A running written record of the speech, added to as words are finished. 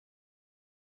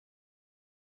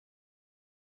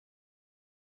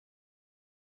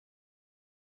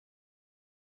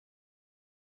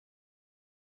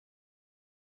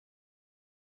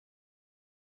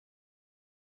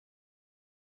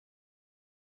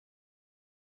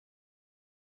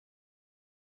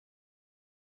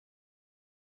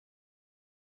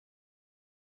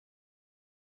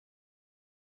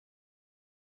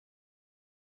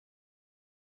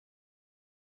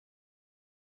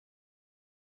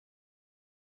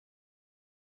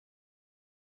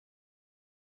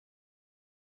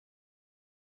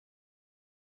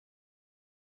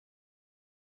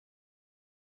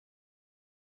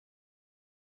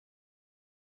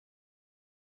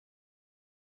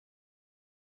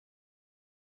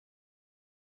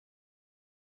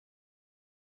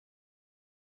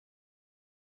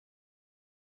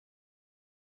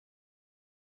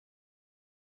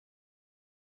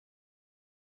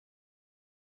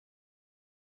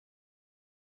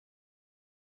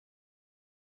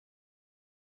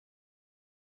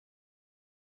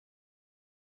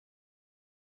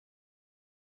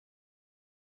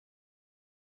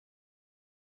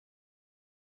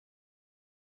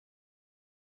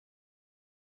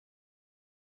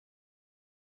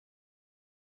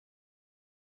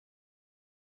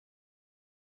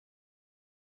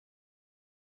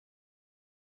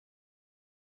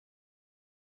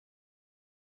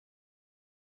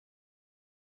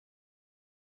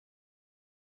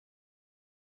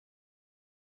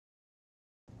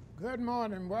Good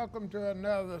morning. Welcome to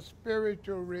another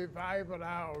spiritual revival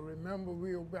hour. Remember,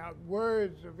 we're about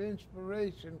words of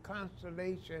inspiration,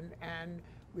 consolation, and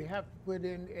we have to put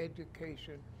in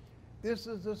education. This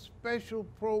is a special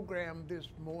program this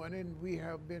morning. We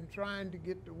have been trying to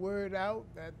get the word out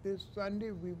that this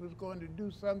Sunday we was going to do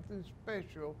something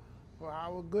special for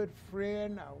our good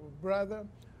friend, our brother,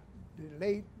 the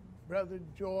late Brother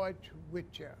George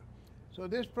Whitcher. So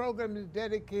this program is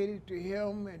dedicated to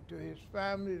him and to his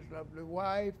family, his lovely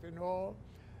wife and all.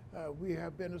 We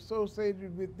have been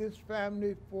associated with this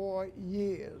family for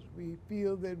years. We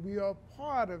feel that we are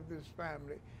part of this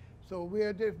family. So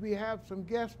we have some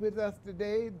guests with us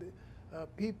today,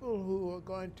 people who are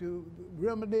going to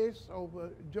reminisce over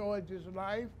George's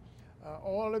life.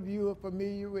 All of you are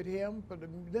familiar with him for the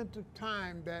length of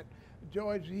time that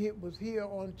George was here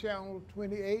on Channel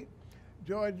 28.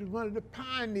 George is one of the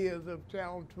pioneers of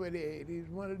Channel 28. He's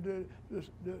one of the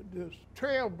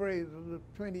trailblazers of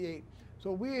 28.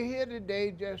 So we're here today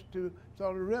just to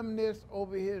sort of reminisce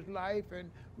over his life.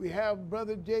 And we have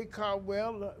Brother Jay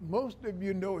Caldwell. Most of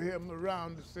you know him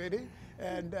around the city.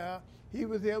 And he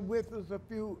was here with us a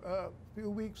few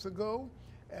weeks ago.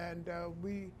 And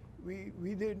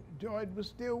George was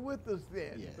still with us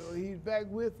then. Yes. So he's back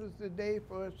with us today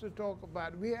for us to talk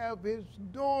about it. We have his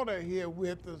daughter here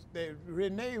with us today,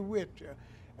 Renee Whitcher,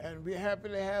 and we're happy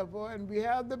to have her. And we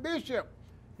have the bishop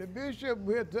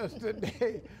with us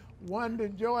today, one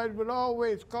that George would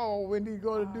always call when he's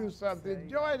going to do something.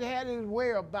 George had his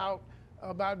way about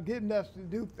getting us to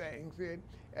do things,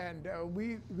 and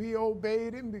we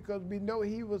obeyed him because we know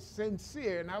he was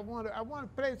sincere. And I want to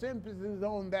place emphasis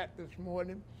on that this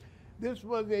morning. This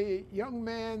was a young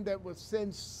man that was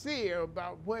sincere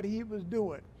about what he was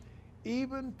doing.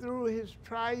 Even through his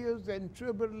trials and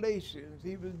tribulations,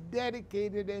 he was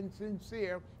dedicated and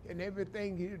sincere in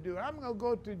everything he would do. I'm going to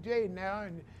go to Jay now,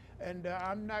 and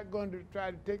I'm not going to try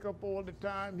to take up all the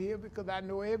time here because I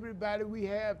know everybody we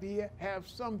have here have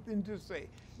something to say.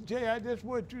 Jay, I just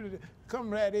want you to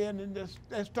come right in and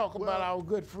let's talk about our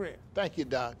good friend. Thank you,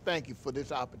 Doc. Thank you for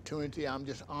this opportunity. I'm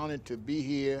just honored to be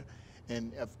here.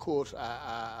 And of course,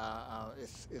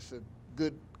 it's a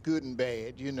good and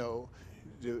bad, you know,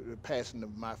 the passing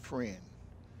of my friend.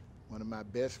 One of my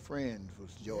best friends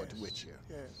was George Whitcher.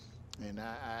 Yes. And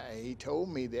he told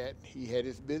me that he had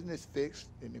his business fixed,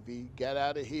 and if he got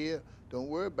out of here, don't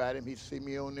worry about him, he'd see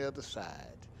me on the other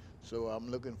side. So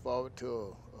I'm looking forward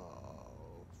to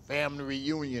a family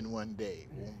reunion one day.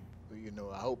 You know,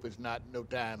 I hope it's not no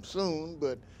time soon,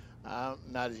 but I'm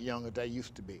not as young as I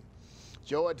used to be.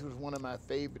 George was one of my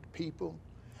favorite people,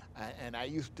 and I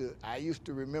used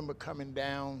to remember coming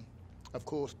down, of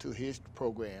course, to his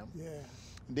program. Yeah.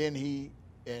 Then he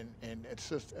and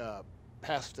Sister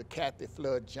Pastor Kathy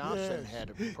Flood Johnson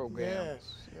had a program.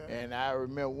 Yes. And I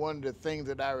remember one of the things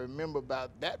that I remember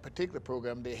about that particular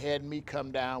program, they had me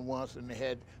come down once, and they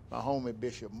had my homie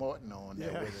Bishop Morton on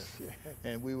there with us. Yes.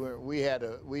 And we had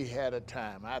a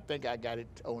time. I think I got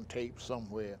it on tape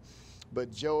somewhere. But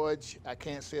George, I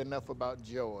can't say enough about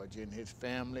George and his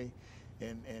family,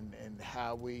 and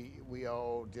how we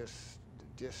all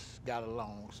just got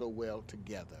along so well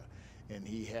together. And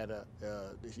he had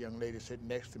this young lady sitting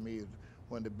next to me,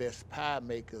 one of the best pie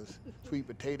makers, sweet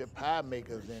potato pie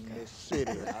makers in this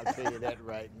city. I'll tell you that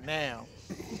right now.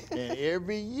 And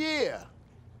every year,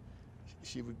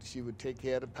 she would take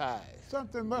care of the pies.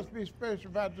 Something must be special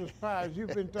about those pies.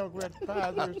 You've been talking about the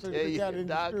pies ever since we got in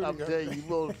the studio. I'm telling you, you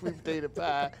roll a sweet potato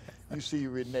pie, you see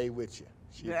Renee with you.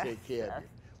 She'll take care of you.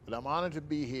 But I'm honored to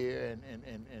be here,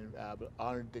 and I'm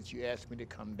honored that you asked me to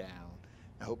come down.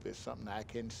 I hope there's something I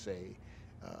can say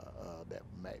that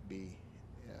might be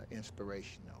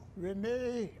inspirational.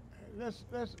 Renee, let's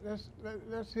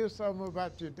hear something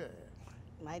about your dad.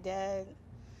 My dad,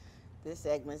 this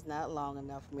segment's not long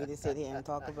enough for me to sit here and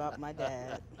talk about my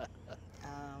dad.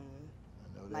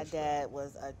 My dad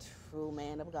was a true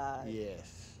man of God.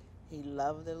 Yes. He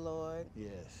loved the Lord.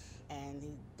 Yes. And he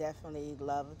definitely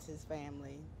loved his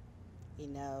family. You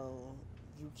know,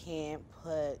 you can't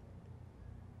put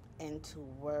into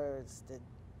words the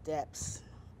depths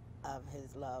of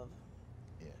his love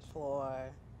for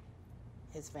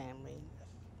his family.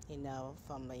 You know,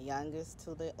 from the youngest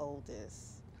to the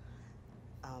oldest.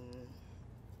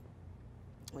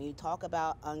 When you talk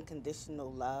about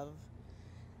unconditional love,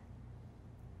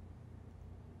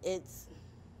 it's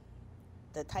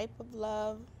the type of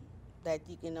love that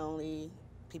you can only,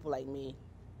 people like me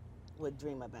would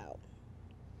dream about.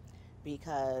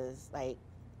 Because, like,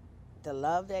 the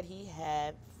love that he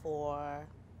had for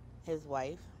his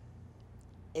wife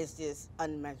is just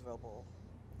unmeasurable.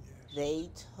 Yes. They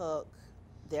took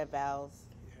their vows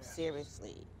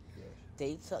seriously.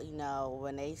 they tell you know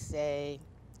when they say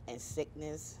in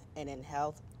sickness and in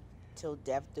health till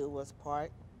death do us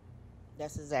part,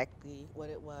 that's exactly what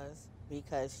it was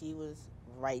because she was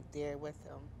right there with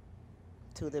him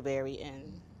to the very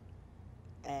end.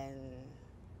 And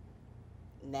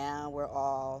now we're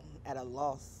all at a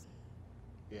loss.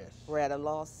 Yes. We're at a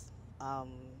loss.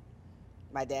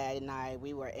 My dad and I,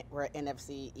 we're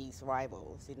NFC East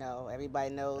rivals. You know,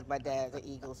 everybody knows my dad's an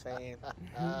Eagles fan.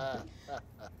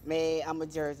 Me, I'm a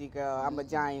Jersey girl. I'm a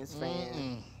Giants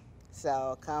fan.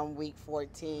 So come week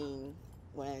 14,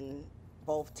 when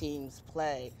both teams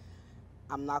play,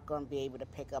 I'm not going to be able to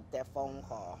pick up that phone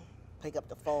call, pick up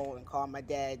the phone and call my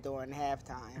dad during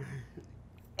halftime,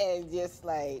 and just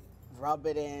like rub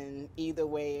it in either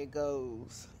way it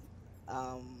goes.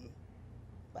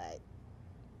 But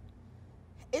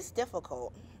it's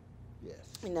difficult, Yes.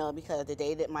 you know, because the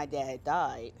day that my dad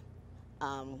died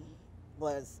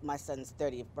was my son's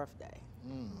 30th birthday.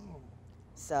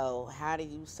 So how do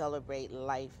you celebrate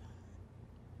life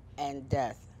and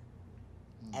death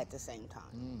at the same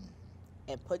time?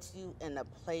 It puts you in a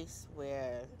place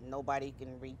where nobody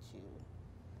can reach you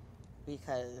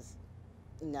because,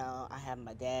 you know, I have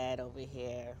my dad over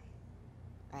here,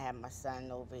 I have my son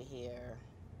over here,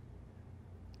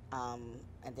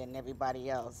 and then everybody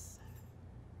else.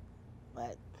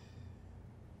 But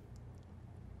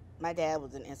my dad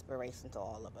was an inspiration to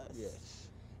all of us. Yes.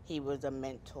 He was a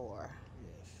mentor.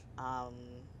 Yes.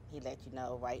 He let you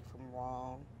know right from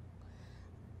wrong.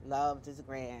 Loved his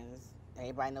grands.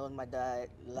 Everybody knows my dad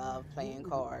loved playing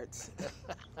cards.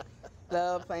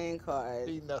 Loved playing cards.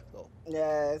 He knuckle.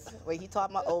 Yes. Well, he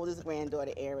taught my oldest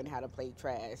granddaughter, Erin, how to play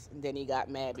trash. And then he got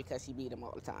mad because she beat him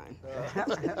all the time.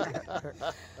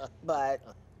 But,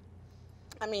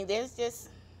 I mean, there's just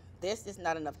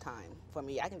not enough time for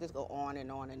me. I can just go on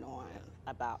and on and on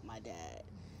about my dad.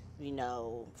 You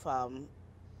know, from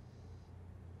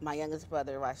my youngest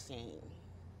brother, Rasheen,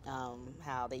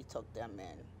 how they took them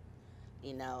in.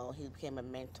 You know, he became a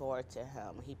mentor to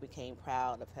him. He became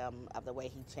proud of him, of the way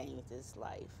he changed his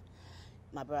life.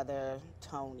 My brother,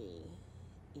 Tony,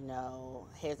 you know,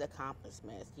 his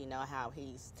accomplishments, you know, how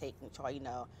he's taking charge, you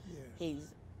know. Yeah.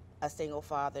 He's a single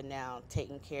father now,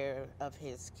 taking care of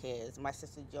his kids. My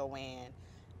sister, Joanne,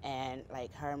 and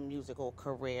like her musical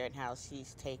career and how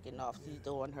she's taken off. She's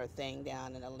doing her thing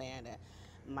down in Atlanta.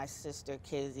 My sister,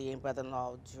 Kizzy, and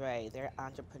brother-in-law, Dre, their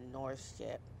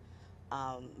entrepreneurship.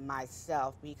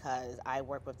 Myself, because I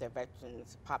work with the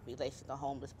veterans population, the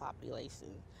homeless population.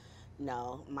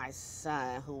 No, my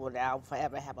son, who will now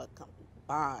forever have a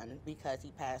bond because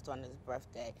he passed on his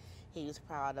birthday. He was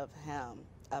proud of him,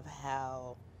 of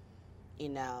how, you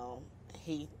know,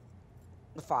 he,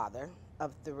 the father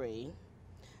of 3.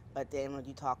 But then when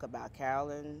you talk about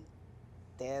Carolyn,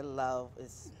 their love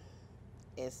is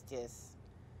just,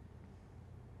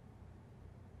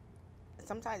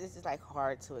 sometimes it's just like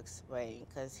hard to explain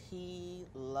because he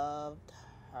loved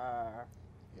her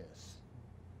Yes.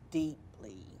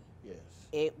 deeply. Yes.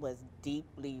 It was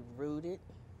deeply rooted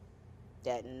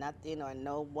that nothing or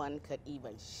no one could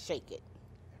even shake it.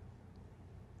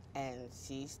 And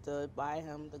she stood by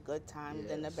him the good times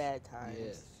and the bad times.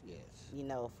 Yes, yes. You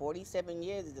know, 47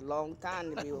 years is a long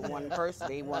time to be with one person.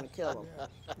 They want to kill him.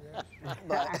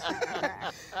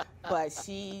 Yes. But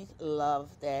she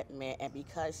loved that man, and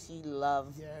because she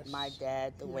loved my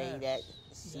dad the way that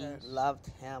she loved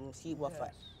him, she will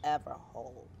forever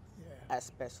hold a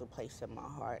special place in my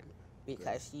heart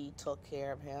because she took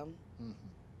care of him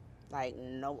like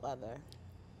no other.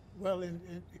 Well, and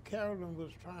Carolyn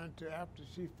was trying to, after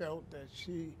she felt that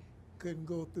she couldn't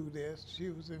go through this, she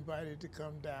was invited to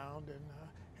come down and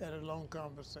had a long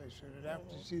conversation. And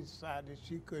after she decided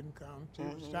she couldn't come, she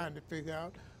was trying to figure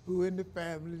out who in the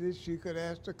family that she could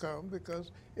ask to come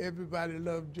because everybody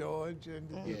loved George and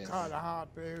it caught a heart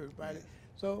for everybody.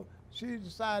 So she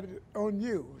decided on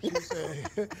you. She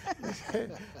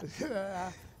said,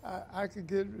 I could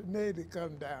get Renee to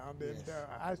come down, and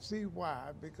I see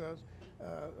why, because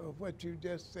of what you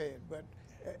just said. But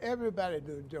everybody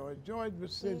knew George. George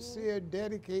was sincere,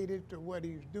 dedicated to what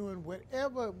he was doing.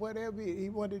 Whatever he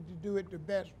wanted to do it the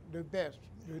best,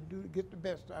 get the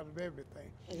best out of everything.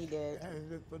 He did.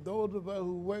 And for those of us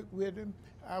who worked with him,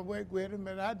 I worked with him,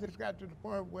 and I just got to the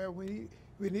point where when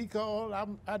he called,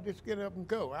 I just get up and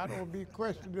go. I don't be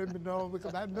questioning him and all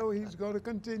because I know he's going to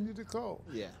continue to call.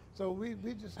 Yeah. So we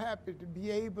just happy to be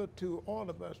able to, all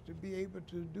of us, to be able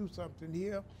to do something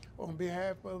here on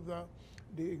behalf of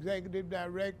the executive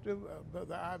director,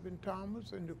 Brother Ivan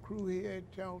Thomas, and the crew here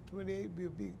at CH-28.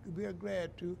 We are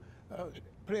glad to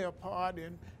play a part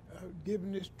in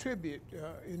giving this tribute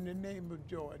in the name of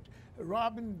George.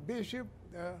 Robin Bishop,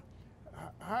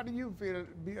 How do you feel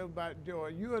about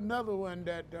George? You're another one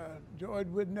that George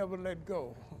would never let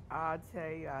go. I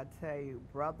tell you,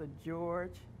 Brother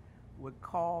George would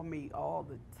call me all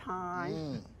the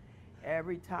time.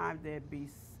 Every time there'd be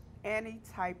any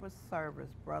type of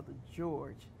service, Brother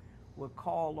George would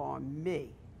call on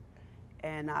me.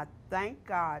 And I thank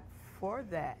God for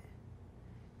that,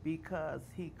 because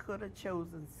he could have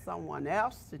chosen someone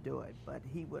else to do it, but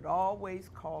he would always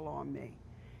call on me.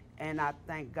 And I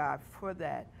thank God for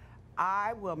that.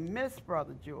 I will miss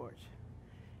Brother George.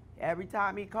 Every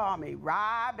time he called me,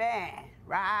 Robin.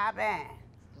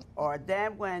 Or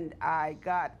then when I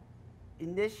got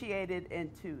initiated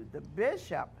into the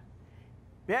bishop.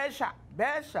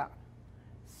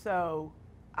 So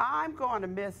I'm going to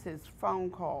miss his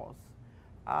phone calls.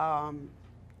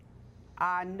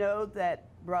 I know that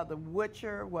Brother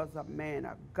Witcher was a man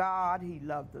of God. He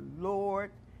loved the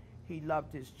Lord. He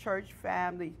loved his church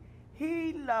family.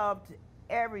 He loved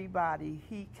everybody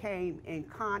he came in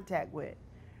contact with.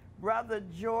 Brother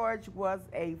George was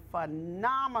a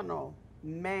phenomenal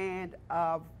man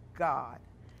of God.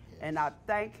 Yes. And I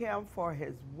thank him for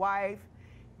his wife,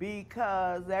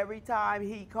 because every time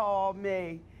he called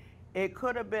me, it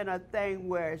could have been a thing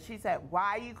where she said,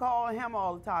 why are you calling him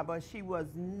all the time? But she was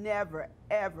never,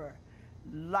 ever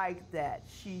like that.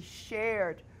 She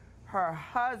shared her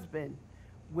husband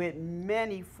with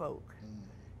many folk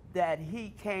that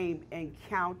he came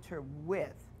encounter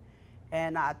with.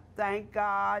 And I thank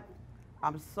God.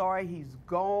 I'm sorry he's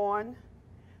gone,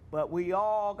 but we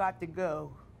all got to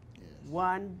go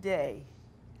one day,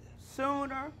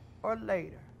 sooner or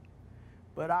later.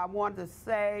 But I want to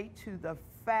say to the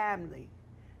family,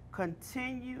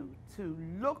 continue to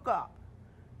look up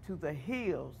to the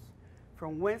hills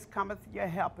from whence cometh your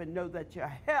help, and know that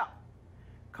your help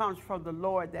comes from the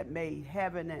Lord that made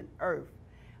heaven and earth.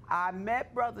 I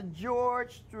met Brother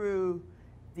George through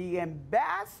the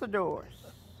ambassadors.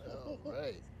 All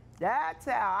right. That's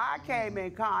how I came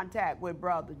in contact with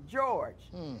Brother George,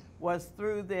 was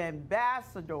through the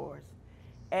ambassadors.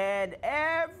 And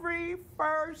every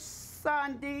first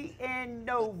Sunday in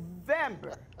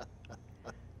November,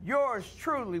 yours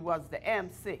truly was the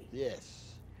MC.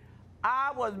 Yes.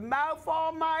 I was mouth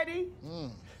almighty,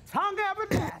 tongue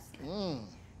everlasting.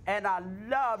 And I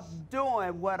loved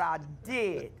doing what I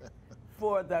did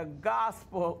for the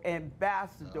gospel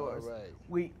ambassadors. All right.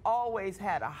 We always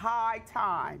had a high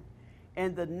time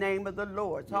in the name of the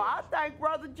Lord. So I thank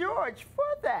Brother George for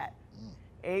that.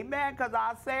 Amen. Because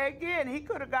I say again, he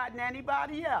could have gotten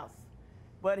anybody else,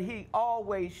 but he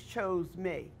always chose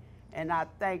me. And I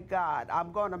thank God.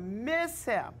 I'm going to miss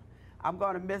him. I'm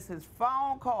going to miss his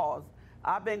phone calls.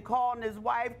 I've been calling his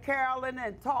wife, Carolyn,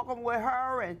 and talking with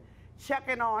her and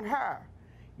checking on her.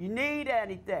 You need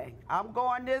anything? I'm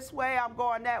going this way, I'm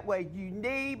going that way. You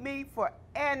need me for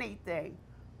anything,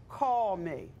 call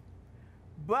me.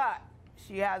 But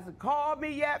she hasn't called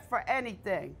me yet for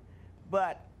anything.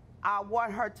 But I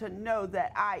want her to know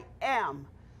that I am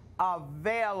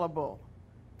available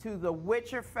to the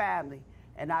Witcher family.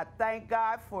 And I thank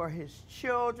God for his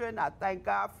children. I thank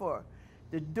God for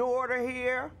the daughter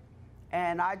here.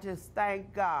 And I just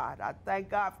thank God. I thank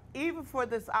God even for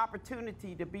this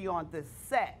opportunity to be on this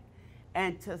set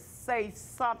and to say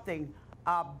something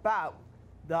about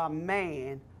the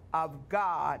man of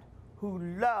God who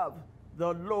loved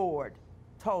the Lord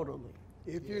totally.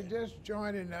 If you're just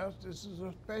joining us, this is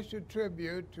a special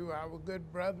tribute to our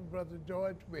good brother, Brother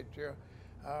George Witcher.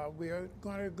 We are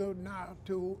going to go now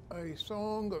to a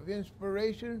song of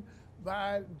inspiration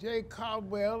by J.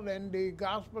 Caldwell and the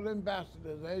Gospel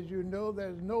Ambassadors. As you know,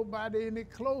 there's nobody any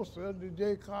closer to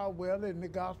J. Caldwell and the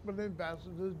Gospel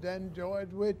Ambassadors than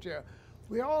George Witcher.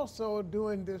 We're also,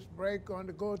 during this break, going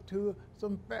to go to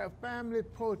some family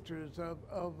portraits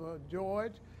of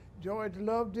George. George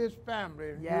loved his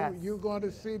family. Yes. You're going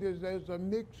to see there's a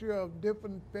mixture of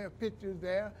different pictures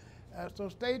there. So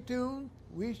stay tuned.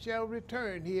 We shall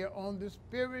return here on the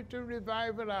Spiritual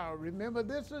Revival Hour. Remember,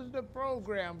 this is the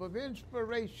program of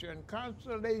inspiration,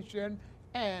 consolation,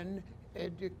 and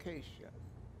education.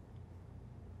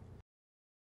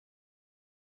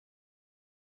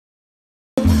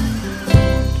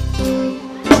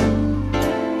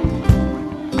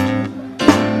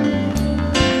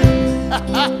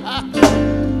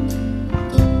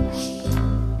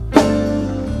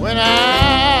 When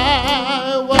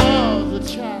I was a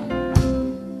child,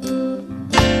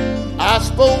 I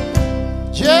spoke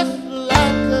just like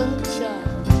a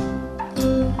child,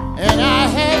 and I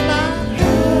had my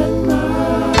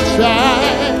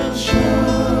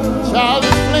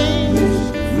childish flame.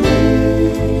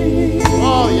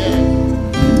 Oh yeah.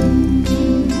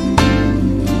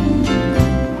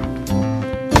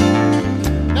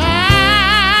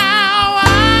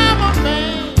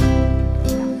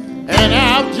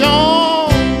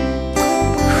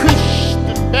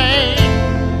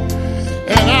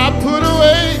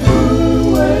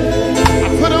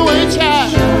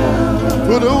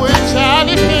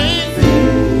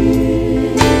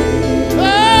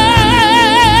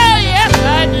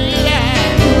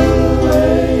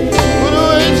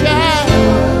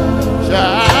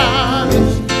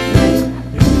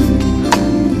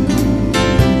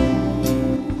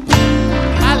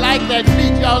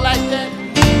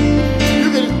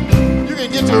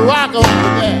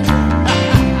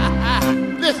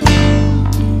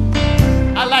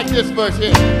 Listen, I like this verse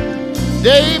here.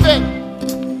 David,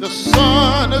 the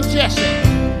son of Jesse,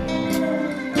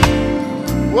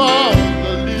 was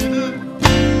the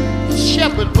little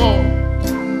shepherd boy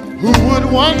who would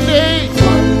one day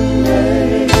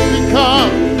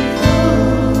become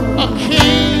a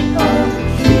king.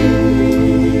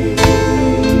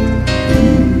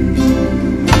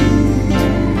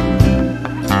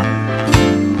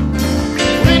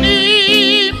 When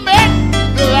he met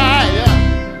Goliath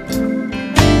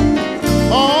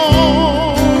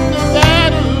on the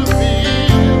battlefield,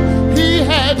 he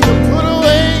had to put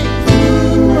away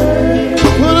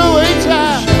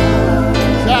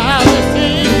childish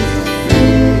things.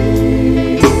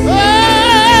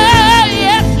 Oh,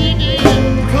 yes, he did.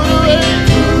 Put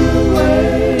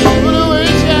away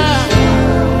childish.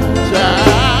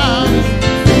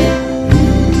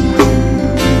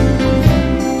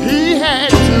 He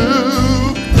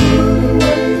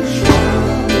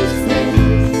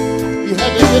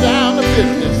had to get down to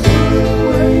business.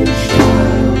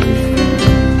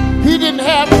 He didn't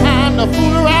have time to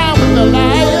fool around with the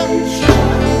liar.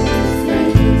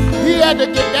 He had to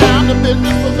get down to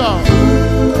business for God.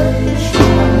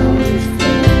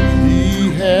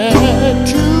 He had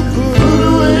to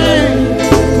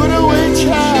put away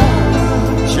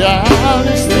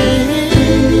childish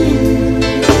things.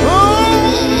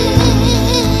 Oh,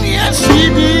 yes, he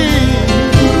did.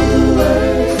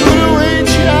 Put away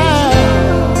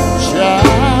childish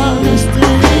things.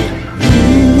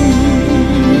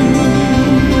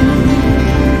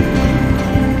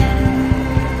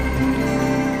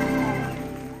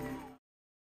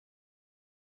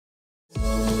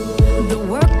 The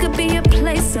world could be a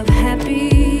place of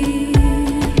happy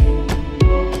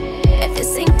at the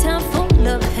same time full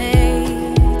of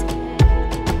hate,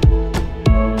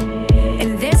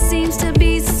 and there seems to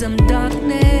be some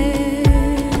darkness,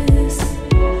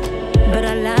 but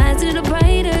our lives in a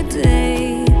brighter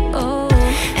day. Oh,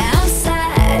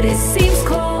 outside it seems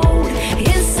cold,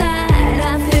 inside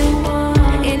I feel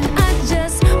warm, and I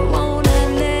just wanna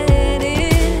let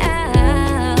it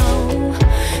out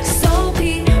so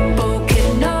people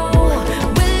can know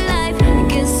when life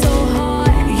gets so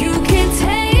hard. You can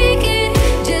take it,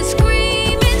 just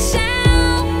scream and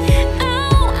shout.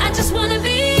 Oh, I just wanna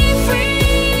be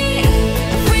free,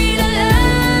 free to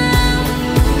love.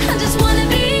 I just wanna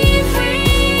be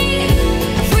free,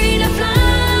 free to fly.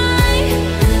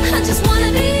 I just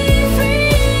wanna be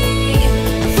free,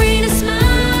 free to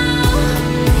smile.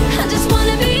 I just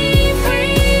wanna be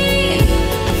free,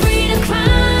 free to cry.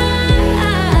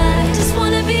 I just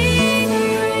wanna be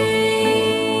free,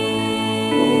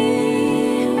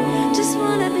 just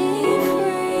wanna be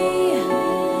free.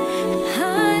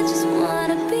 I just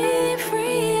wanna be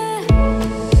free.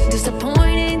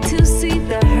 Disappointing to see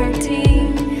the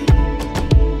hurting,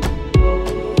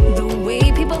 the way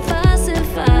people fuss and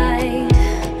fight.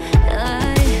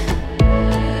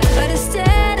 But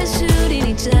instead of shooting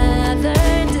each other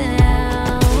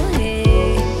down,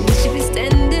 hey, we should be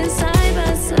standing side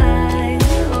by side.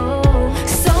 Oh,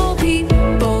 so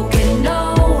people can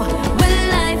know when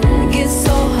life gets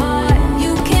so hard.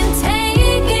 You can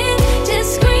take it,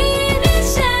 just scream and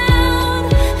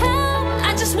shout. Oh,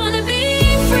 I just wanna be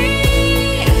free,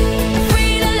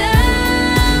 free to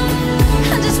love.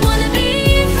 I just wanna be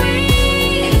free,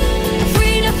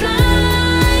 free to fly.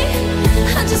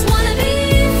 I just wanna be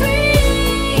free,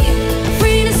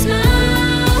 free to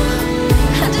smile.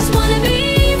 I just wanna be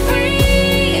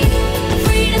free,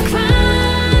 free to cry.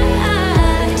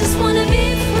 I just wanna be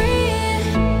free.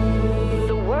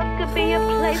 The world could be a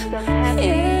place of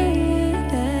happy.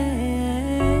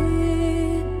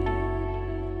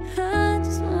 I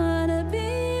just wanna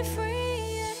be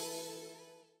free.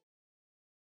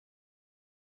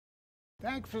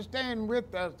 Thanks for staying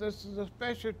with us. This is a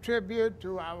special tribute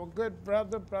to our good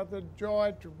brother, Brother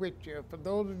George Whitcher. For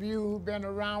those of you who've been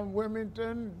around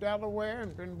Wilmington, Delaware,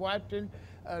 and been watching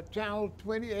Channel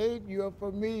 28, you're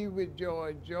familiar with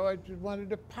George. George was one of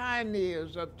the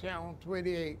pioneers of Channel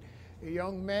 28, a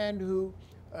young man who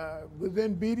was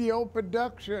in video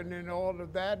production and all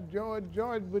of that. George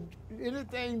would,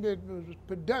 anything that was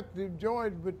productive,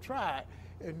 George would try.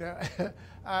 And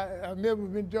I remember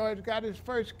when George got his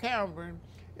first camera, and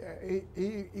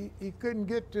he couldn't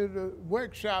get to the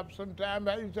workshop sometime.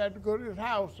 I used to have to go to his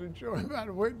house and show him how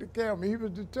to work the camera. He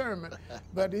was determined.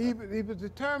 But he was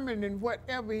determined in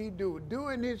whatever he do.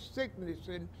 During his sickness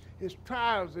and his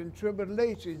trials and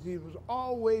tribulations, he was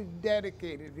always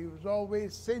dedicated. He was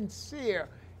always sincere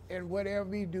in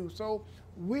whatever he do. So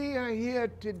we are here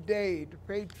today to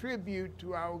pay tribute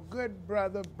to our good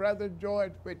brother, Brother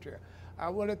George Whitcher. I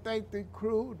want to thank the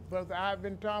crew, Brother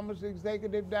Ivan Thomas,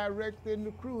 Executive Director, and the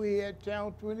crew here at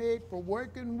Channel 28 for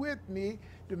working with me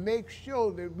to make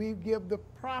sure that we give the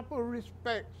proper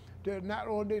respect to not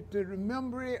only to the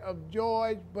memory of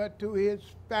George, but to his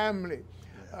family,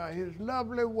 his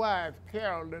lovely wife,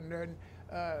 Carolyn. And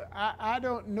I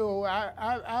don't know,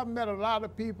 I've met a lot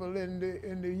of people in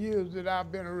the years that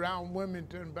I've been around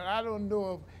Wilmington, but I don't know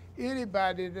of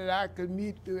anybody that I could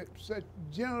meet with such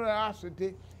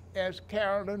generosity as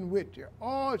Carolyn Whitcher.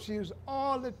 She's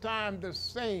all the time the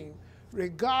same,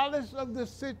 regardless of the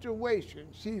situation.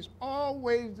 She's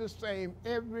always the same.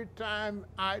 Every time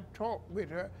I talk with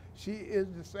her, she is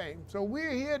the same. So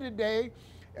we're here today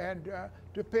and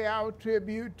to pay our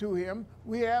tribute to him.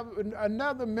 We have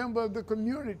another member of the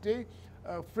community,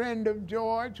 a friend of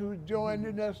George, who's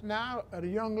joining us now, a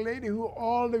young lady who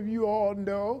all of you all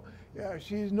know.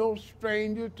 She's no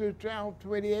stranger to Channel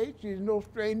 28. She's no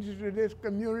stranger to this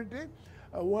community.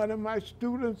 One of my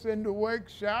students in the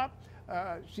workshop.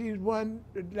 She's one,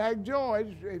 like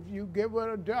George, if you give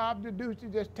her a job to do, she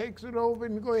just takes it over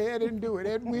and go ahead and do it.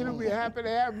 Edwina, we're happy to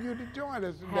have you to join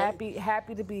us today.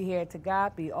 Happy to be here. To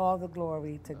God be all the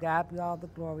glory. To God be all the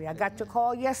glory. I got your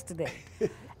call yesterday.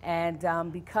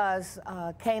 And because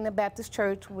Canaan Baptist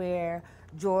Church, where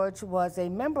George was a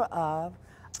member of,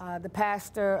 the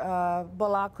pastor,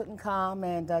 Bullock, couldn't come,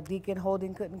 and Deacon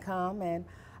Holding couldn't come, and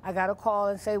I got a call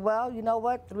and say, well, you know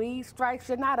what, 3 strikes,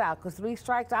 you're not out, because 3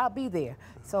 strikes, I'll be there.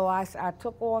 So I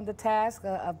took on the task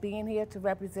of being here to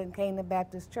represent Canaan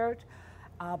Baptist Church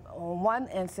on one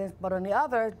instance, but on the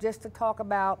other, just to talk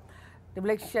about the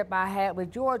relationship I had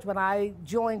with George when I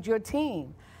joined your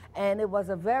team. And it was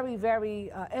a very,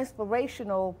 very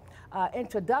inspirational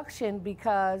introduction,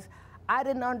 because I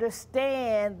didn't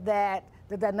understand that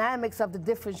the dynamics of the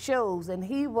different shows, and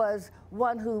he was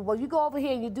one who, well, you go over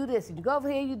here and you do this, and you go over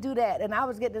here and you do that, and I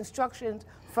was getting instructions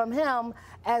from him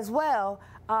as well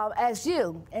as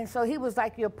you, and so he was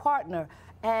like your partner,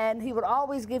 and he would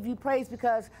always give you praise,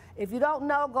 because if you don't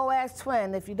know, go ask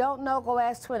Twin. If you don't know, go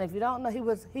ask Twin. If you don't know, he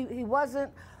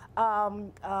wasn't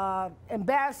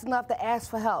embarrassed enough to ask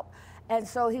for help. And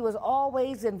so he was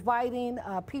always inviting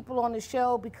people on the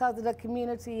show because of the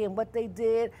community and what they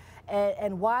did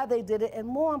and why they did it. And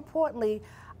more importantly,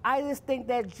 I just think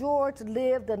that George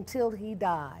lived until he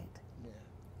died. Yeah.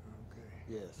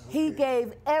 Okay. Yes. He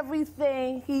gave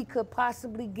everything he could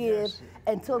possibly give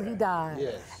until he died.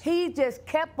 Yes. He just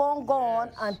kept on going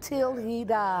until he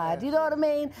died. You know what I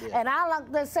mean? Yeah. And I like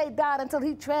to say died until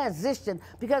he transitioned,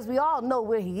 because we all know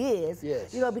where he is.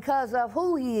 Yes. You know, because of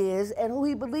who he is and who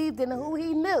he believed in and who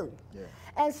he knew. Yeah.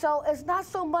 And so it's not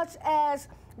so much as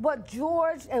what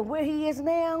George and where he is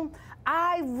now.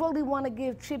 I really want to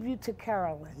give tribute to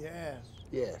Carolyn. Yes.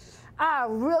 Yes. I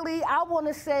want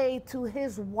to say to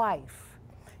his wife.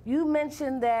 You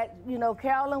mentioned that, you know,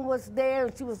 Carolyn was there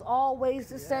and she was always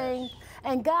the same.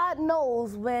 And God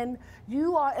knows when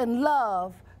you are in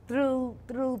love through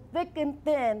thick and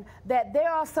thin, that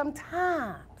there are some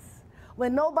times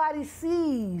when nobody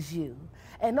sees you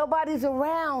and nobody's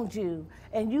around you,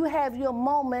 and you have your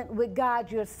moment with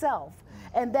God yourself.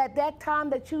 And that time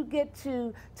that you get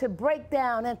to break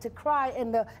down and to cry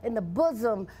in the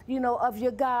bosom, you know, of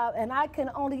your God. And I can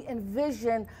only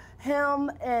envision him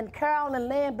and Carolyn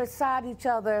laying beside each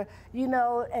other, you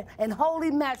know, in holy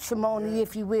matrimony,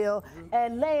 if you will,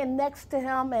 and laying next to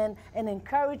him and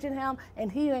encouraging him,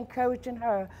 and he encouraging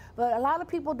her. But a lot of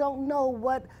people don't know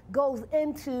what goes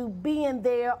into being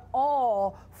there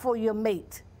all for your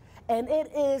mate. And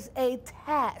it is a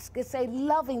task. It's a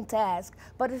loving task,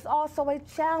 but it's also a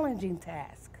challenging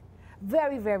task.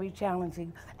 Very, very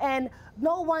challenging. And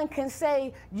no one can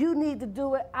say, you need to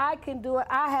do it, I can do it,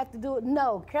 I have to do it.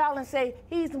 No, Carolyn say,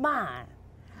 he's mine.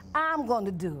 I'm going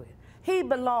to do it. He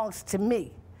belongs to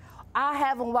me. I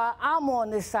have him while I'm on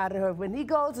this side of her. When he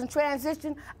goes in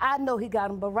transition, I know he got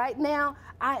him. But right now,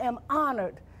 I am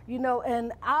honored, you know,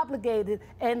 and obligated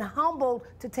and humbled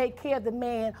to take care of the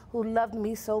man who loved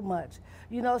me so much.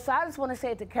 You know, so I just want to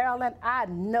say to Carolyn, I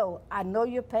know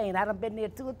your pain. I done been there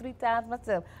 2 or 3 times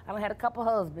myself. I done had a couple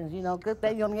husbands, you know, good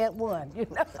thing you only had one, you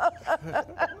know.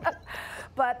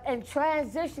 But in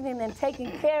transitioning and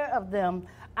taking care of them,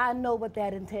 I know what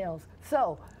that entails.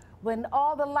 So when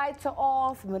all the lights are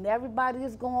off, when everybody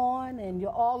is gone and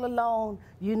you're all alone,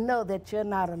 you know that you're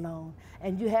not alone.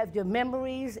 And you have your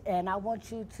memories, and I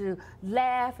want you to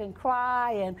laugh and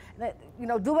cry and, you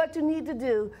know, do what you need to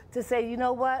do to say, you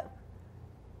know what?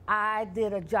 I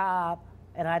did a job,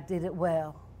 and I did it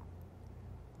well.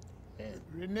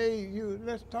 Renee,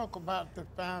 let's talk about the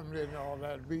family and all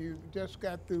that. We just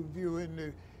got through viewing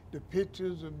the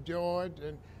pictures of George,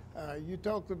 and You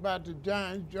talked about the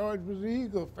Giants. George was an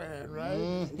Eagle fan,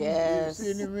 right? Yes.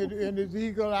 You seen him in his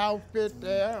Eagle outfit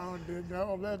there, and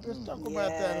all that. Let's talk about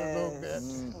that a little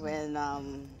bit.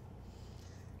 When,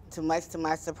 too much to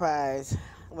my surprise,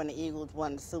 when the Eagles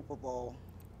won the Super Bowl,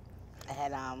 I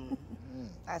had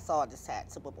I saw this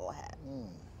hat, Super Bowl hat.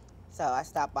 So I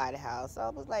stopped by the house. I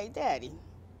was like, Daddy,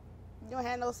 you don't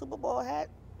have no Super Bowl hat?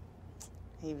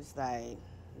 He was like,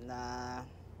 nah,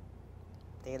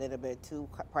 they're a little bit too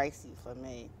pricey for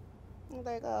me. I was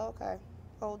like, oh, okay,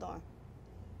 hold on.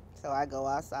 So I go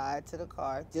outside to the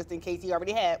car, just in case he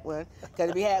already had one,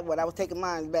 because if he had one, I was taking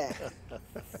mine back.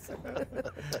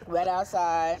 Went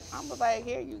outside, I was like,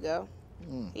 here you go.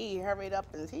 He hurried up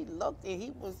and he looked and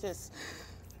he was just,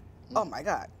 oh my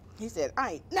God. He said,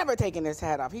 I ain't never taking this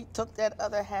hat off. He took that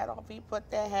other hat off, he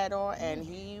put that hat on, and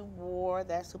he wore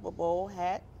that Super Bowl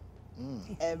hat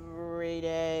every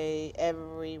day,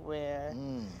 everywhere.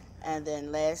 And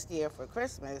then last year for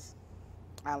Christmas,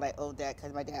 I like, oh, Dad,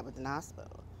 because my dad was in the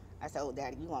hospital. I said, oh,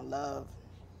 Daddy, you gonna love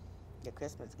your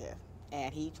Christmas gift.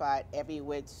 And he tried every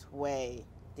which way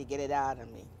to get it out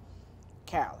of me.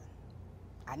 Carolyn,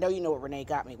 I know you know what Renee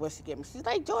got me. What she get me? She's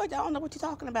like, George, I don't know what you're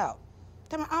talking about.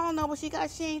 Tell me, I don't know what she got.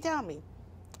 She ain't tell me.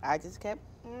 I just kept,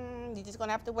 you're just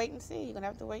gonna have to wait and see. You're gonna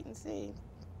have to wait and see.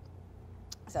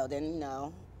 So then, you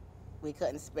know, we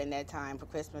couldn't spend that time for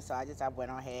Christmas, so I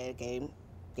went on ahead, gave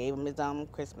him his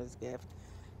Christmas gift,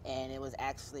 and it was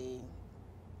actually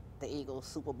the Eagles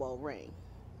Super Bowl ring.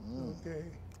 Okay.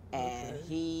 And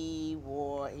he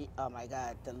wore, oh my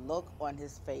God, the look on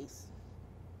his face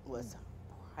was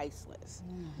priceless.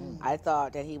 I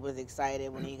thought that he was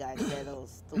excited when he got that little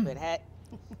stupid hat.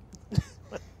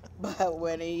 But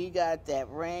when he got that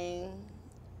ring,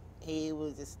 he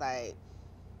was just like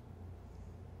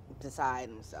beside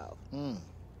himself.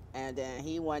 And then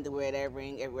he wanted to wear that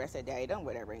ring everywhere. I said, Daddy, don't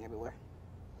wear that ring everywhere.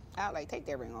 I was like, take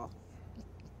that ring off.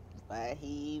 But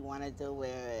he wanted to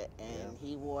wear it, and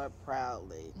he wore it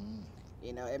proudly.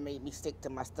 You know, it made me sick to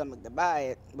my stomach to buy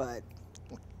it, but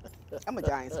I'm a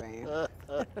Giants fan.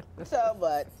 So,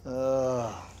 but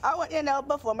I went, you know,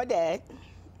 before my dad,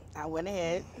 I went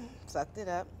ahead, sucked it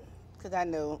up, because I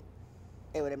knew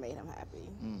it would have made him happy.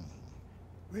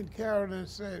 When Carolyn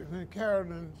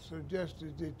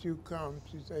suggested that you come,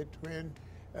 she said, Twin,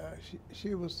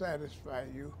 she will satisfy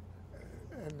you.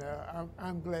 And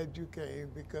I'm glad you came,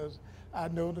 because I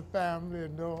know the family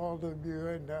and know all of you,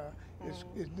 and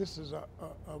this is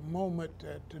a moment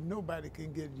that nobody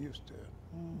can get used to.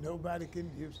 Nobody can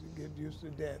get used to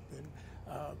death, and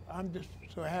I'm just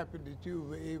so happy that you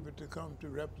were able to come to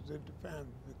represent the family,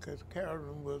 because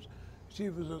Carolyn was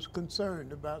as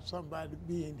concerned about somebody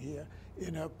being here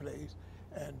in her place,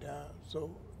 and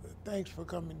so thanks for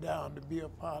coming down to be a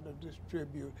part of this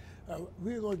tribute.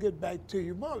 We're going to get back to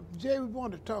you. Jay, we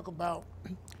want to talk about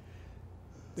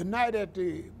the night at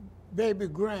the Baby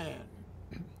Grand.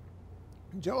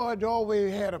 George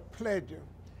always had a pleasure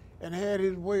and had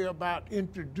his way about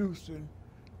introducing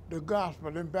the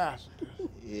gospel ambassadors.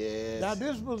 Yes. Now,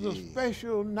 this was a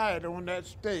special night on that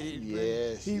stage.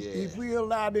 Yes, He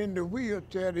wheeled out in the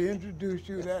wheelchair to introduce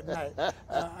you that night.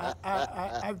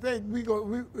 I think we're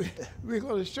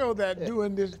going to show that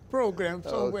during this program,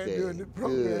 somewhere during the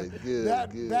program.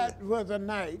 Good. That was a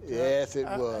night. Yes, it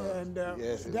was. And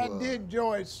yes, it that was. did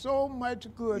George so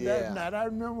much good that night. I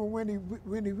remember when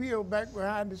he wheeled back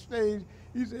behind the stage,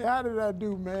 he said, how did I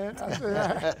do, man? I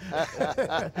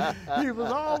said, he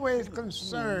was always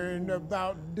concerned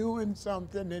about doing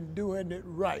something and doing it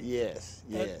right. Yes.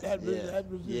 That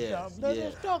was his job.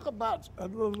 Let's talk about a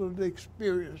little of the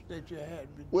experience that you had.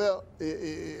 Well,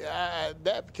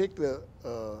 that particular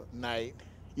night,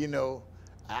 you know,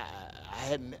 I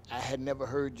had never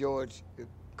heard George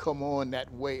come on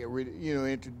that way, you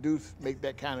know, make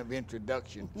that kind of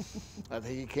introduction. I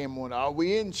think he came on, are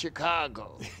we in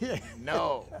Chicago?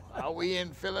 No. Are we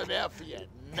in Philadelphia?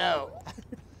 No.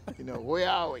 You know, where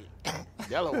are we?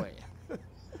 Delaware.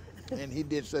 And he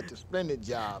did such a splendid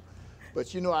job.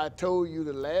 But you know, I told you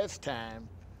the last time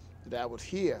that I was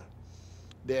here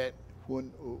that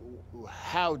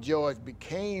how George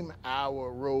became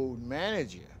our road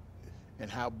manager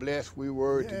and how blessed we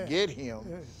were to get him.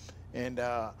 And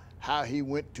how he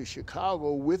went to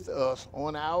Chicago with us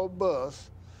on our bus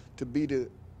to be the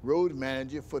road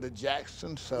manager for the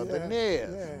Jackson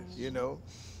Southerners, you know.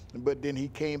 But then he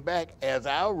came back as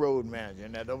our road manager.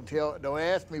 Now don't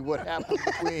ask me what happened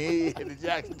between he and the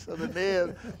Jackson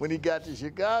Southerners when he got to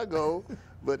Chicago.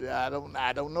 But I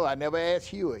don't know. I never asked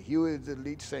Huey. Huey is the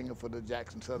lead singer for the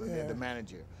Jackson Southerners, the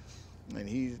manager,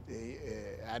 and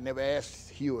I never asked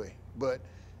Huey. But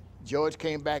George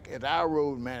came back as our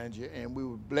road manager, and we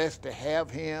were blessed to have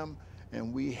him,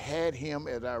 and we had him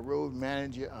as our road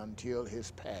manager until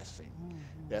his passing.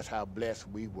 That's how blessed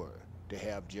we were to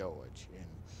have George, and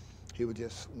he was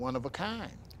just one of a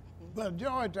kind. But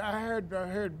George, I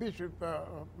heard Bishop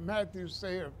Matthews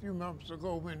say a few months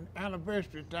ago, when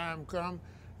anniversary time come,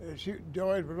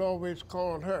 George would always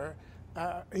call her.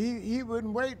 He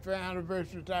wouldn't wait for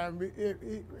anniversary time.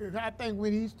 I think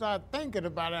when he starts thinking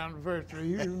about anniversary,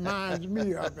 he reminds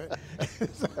me of it.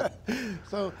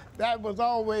 So that was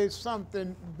always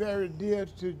something very dear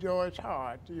to George's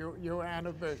heart, your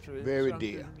anniversary. Very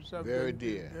dear, very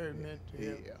dear. Very meant to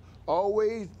him. Yeah.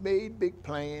 Always made big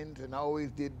plans and always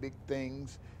did big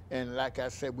things. And like I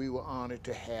said, we were honored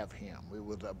to have him. It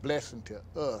was a blessing to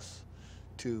us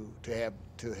to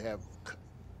have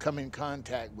come in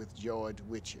contact with George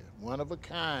Witcher. One of a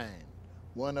kind,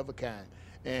 one of a kind.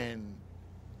 And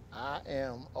I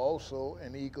am also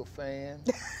an Eagle fan.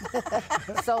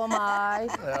 So am I.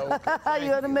 Okay,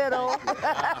 You're in the middle.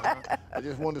 I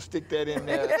just want to stick that in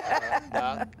there,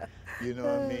 Doc. You know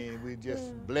what I mean? We're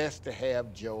just blessed to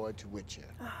have George Witcher.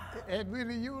 And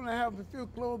really, you want to have a few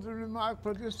closing remarks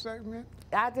for this segment?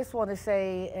 I just want to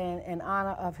say, in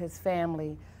honor of his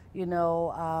family, you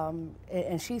know,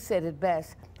 and she said it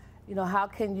best, you know, how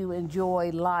can you enjoy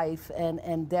life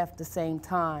and death at the same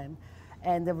time?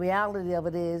 And the reality of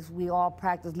it is we all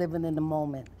practice living in the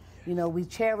moment. You know, we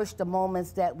cherish the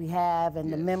moments that we have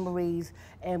and the memories,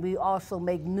 and we also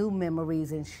make new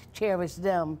memories and cherish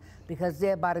them, because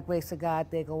they're, by the grace of God,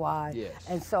 they go on. Yes.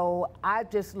 And so I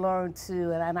just learned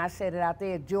to, and I said it out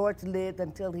there, George lived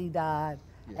until he died.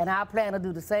 Yes. And I plan to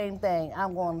do the same thing.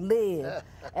 I'm going to live.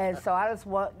 And so I just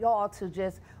want y'all to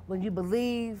just, when you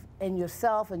believe in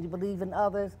yourself and you believe in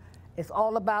others, it's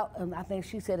all about, and I think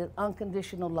she said it,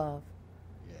 unconditional love.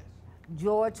 Yes.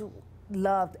 George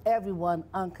loved everyone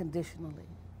unconditionally,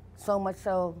 so much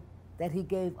so that he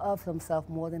gave of himself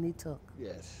more than he took.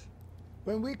 Yes.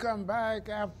 When we come back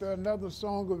after another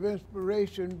song of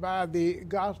inspiration by the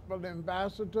Gospel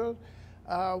Ambassadors,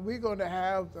 we're going to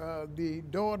have the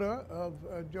daughter of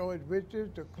George Witcher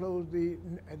to close the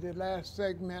last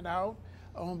segment out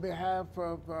on behalf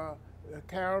of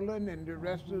Carolyn and the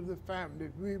rest of the family.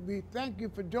 We thank you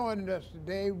for joining us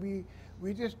today. We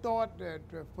just thought that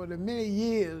for the many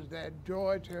years that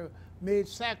George made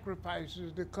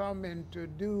sacrifices to come and to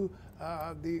do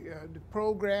the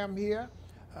program here.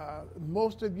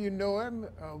 Most of you know him.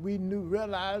 We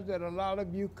realized that a lot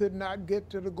of you could not get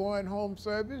to the going home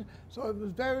service, so it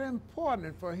was very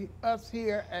important for us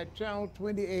here at Channel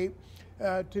 28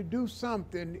 to do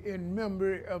something in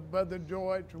memory of Brother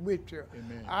George Witcher.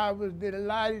 Amen. I was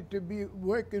delighted to be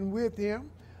working with him.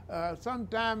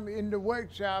 Sometime in the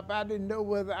workshop, I didn't know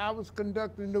whether I was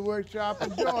conducting the workshop or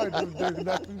George was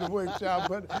conducting the workshop,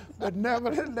 but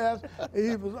nevertheless,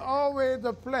 he was always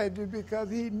a pleasure, because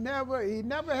he never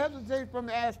hesitated from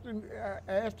asking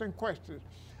questions.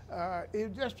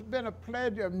 It's just been a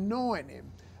pleasure of knowing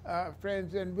him,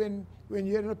 friends. And when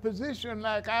you're in a position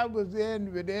like I was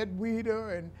in with Ed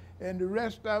Weeder and the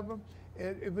rest of them,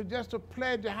 it was just a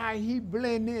pleasure how he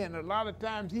blended in. A lot of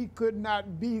times he could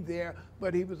not be there,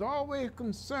 but he was always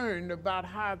concerned about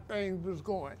how things was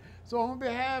going. So on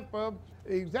behalf of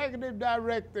the executive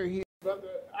director here, Brother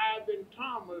Ivan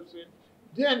Thomas and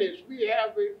Dennis, we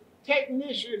have a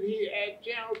technician here at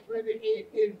Channel 28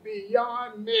 is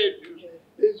beyond measures.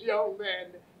 This young man,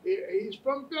 he's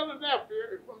from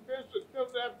Philadelphia, from the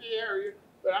Philadelphia area,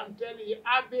 but I'm telling you,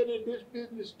 I've been in this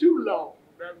business too long.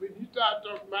 When you start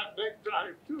talking about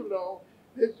electronics too long,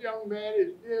 this young man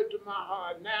is dear to my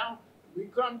heart. Now, we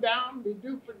come down, we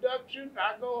do production,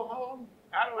 I go home,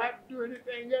 I don't have to do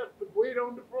anything else but wait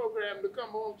on the program to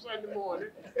come home Sunday morning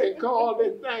and call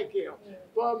and thank him.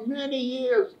 For many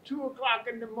years, 2 o'clock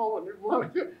in the morning,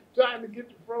 trying to get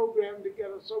the program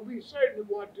together. So we certainly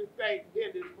want to thank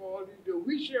Dennis for all he do.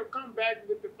 We shall come back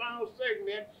with the final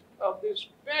segment of this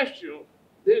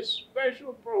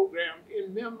special program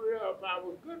in memory of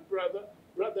our good brother,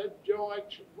 Brother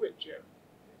George Witcher.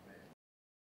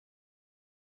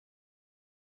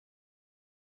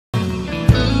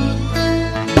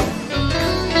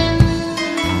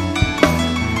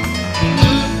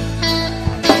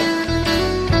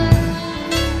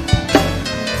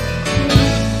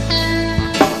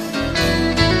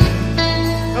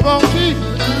 Come on, Chief.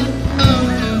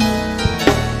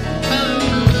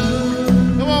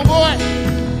 Come on, boy.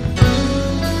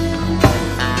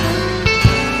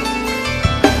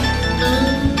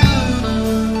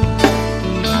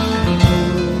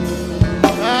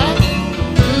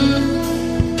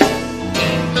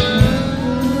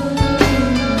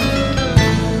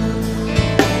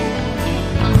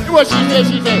 here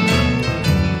she said,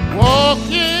 walk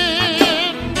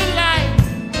in the light,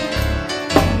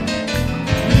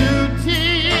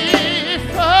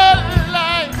 beautiful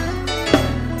light,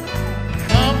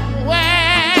 come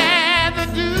where the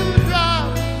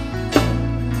dewdrop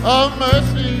of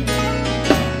mercy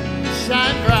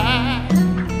shine bright,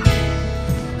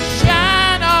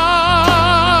 shine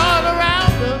all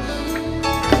around us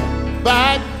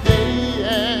by day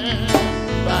and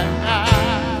by night.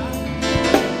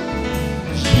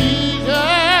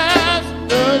 Jesus,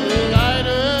 the light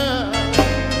of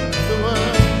the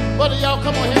world. What do y'all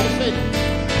come on here and say?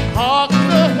 Hark the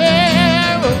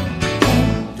herald.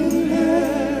 The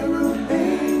herald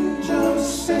angels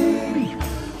sing,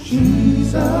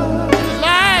 Jesus.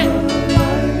 Light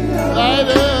of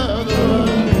the world.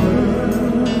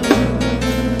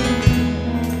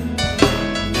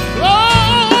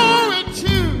 Glory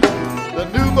to the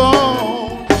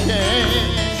newborn King.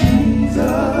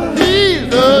 He's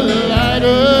the light of.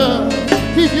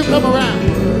 Keith, you come around.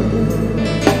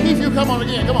 Keith, you come on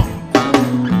again. Come on.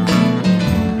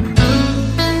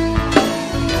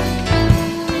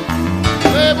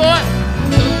 Hey, boy.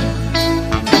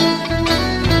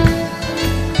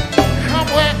 Come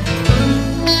where?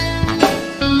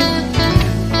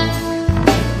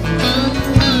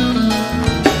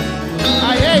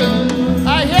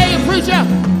 I hear you, preacher.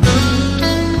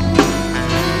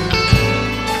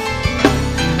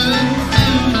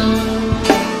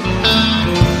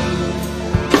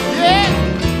 Yeah.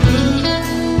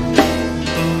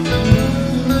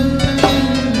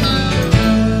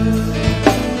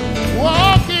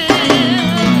 Walking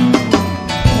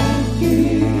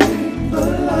the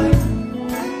light,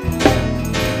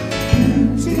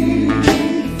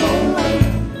 beautiful light.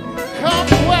 Come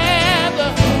where the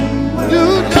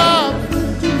dewdrop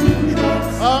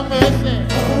of mercy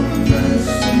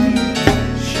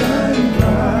shine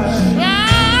bright,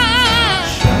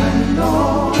 shine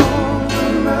all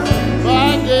around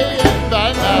by day and by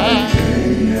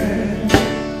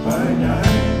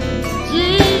night.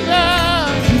 Jesus,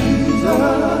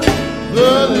 the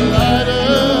light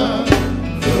of the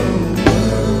world.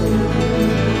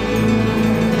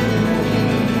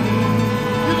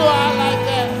 You know I like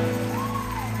that.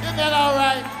 Isn't that all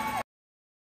right?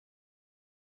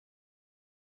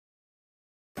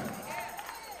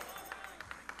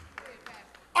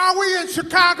 Are we in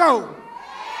Chicago?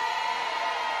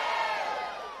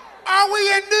 Are we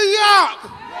in New York?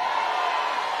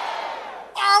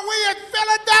 Are we in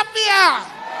Philadelphia?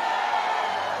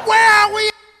 Where are we?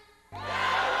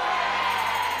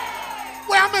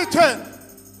 Wilmington.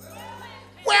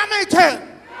 Wilmington.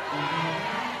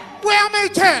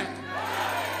 Wilmington.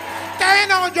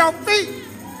 Stand on your feet.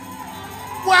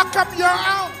 Welcome your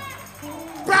own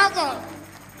brother,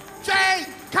 Jay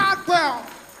Caldwell,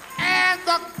 and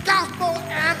the gospel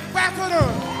ambassador.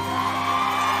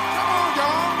 Come on,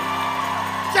 y'all.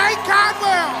 Jay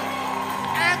Caldwell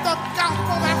and the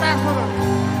gospel ambassador.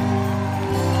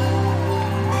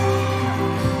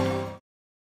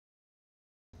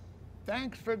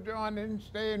 Thanks for joining,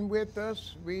 staying with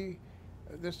us.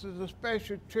 This is a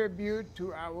special tribute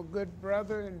to our good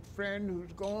brother and friend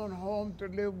who's going home to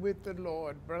live with the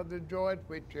Lord, Brother George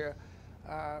Whitcher.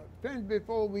 Then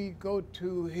before we go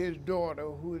to his daughter,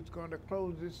 who is going to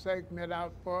close this segment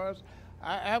out for us,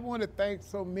 I want to thank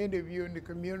so many of you in the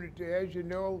community. As you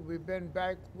know, we've been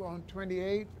back on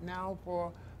 28 now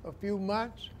for a few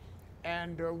months.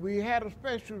 And we had a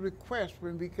special request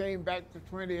when we came back to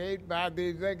 28 by the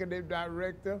executive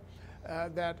director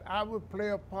that I would play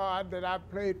a part that I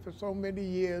played for so many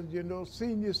years. You know,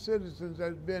 senior citizens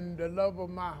has been the love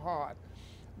of my heart.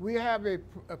 We have a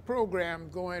program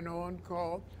going on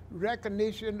called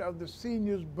Recognition of the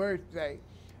Senior's Birthday.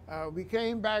 We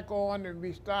came back on and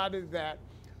we started that.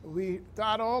 We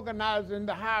started organizing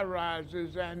the high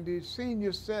rises and the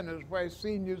senior centers where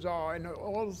seniors are and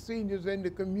all the seniors in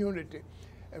the community.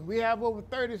 And we have over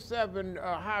 37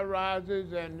 high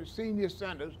rises and senior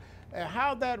centers. And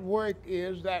how that work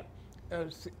is that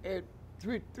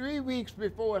 3 weeks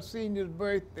before a senior's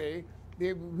birthday,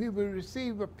 we will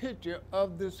receive a picture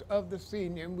of the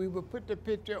senior, and we will put the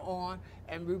picture on,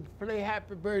 and we will play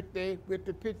happy birthday with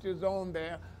the pictures on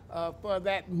there for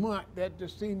that month that the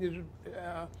senior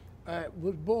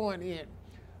was born in.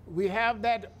 We have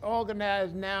that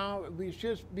organized now. We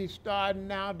should be starting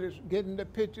now to getting the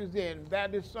pictures in.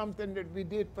 That is something that we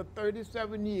did for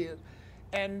 37 years.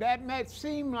 And that might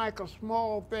seem like a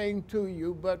small thing to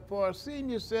you, but for a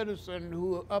senior citizen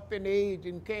who are up in age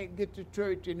and can't get to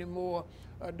church anymore,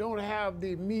 don't have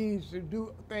the means to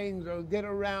do things or get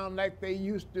around like they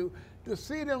used to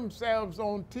see themselves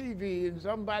on TV and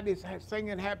somebody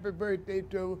singing happy birthday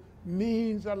to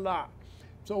means a lot.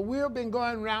 So we've been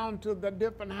going around to the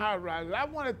different high rises. I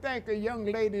want to thank a young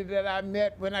lady that I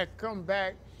met when I come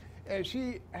back, and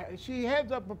she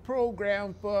heads up a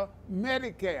program for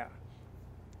Medicare,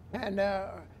 and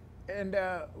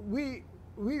we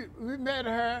met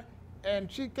her,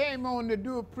 and she came on to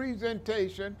do a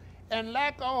presentation. And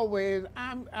like always,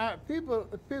 people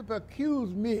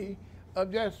accuse me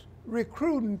of just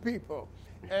recruiting people,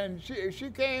 and she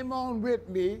came on with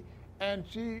me, and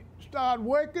she started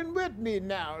working with me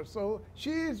now. So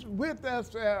she's with us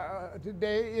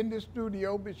today in the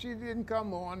studio, but she didn't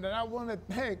come on. And I want to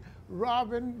thank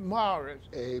Robin Morris,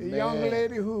 Amen. the young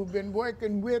lady who's been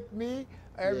working with me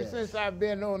ever since I've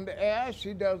been on the air.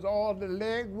 She does all the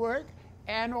leg work,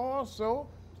 and also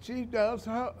she does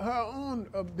her own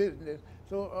business.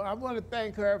 So I want to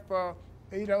thank her for,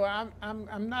 you know,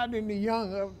 I'm not any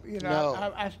younger, you know.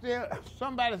 No. I still,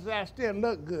 somebody said I still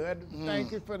look good.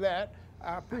 Thank you for that.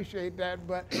 I appreciate that,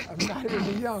 but I'm not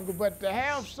any younger. But to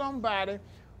have somebody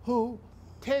who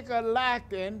take a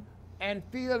liking and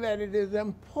feel that it is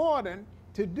important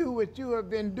to do what you have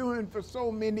been doing for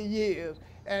so many years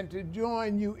and to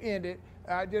join you in it,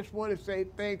 I just want to say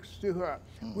thanks to her.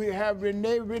 We have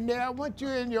Renee. Renee, I want you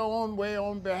in your own way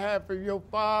on behalf of your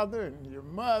father and your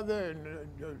mother and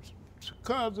your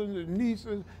cousins and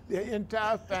nieces, the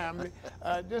entire family.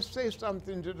 Just say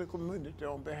something to the community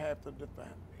on behalf of the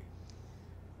family.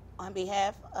 On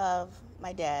behalf of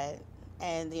my dad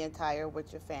and the entire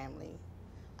Witcher family,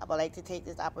 I would like to take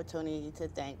this opportunity to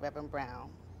thank Reverend Brown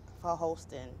for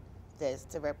hosting this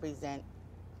to represent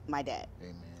my dad.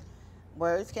 Amen.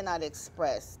 Words cannot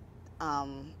express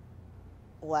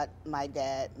what my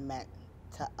dad meant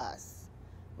to us.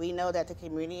 We know that the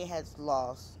community has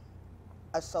lost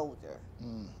a soldier.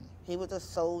 Mm-hmm. He was a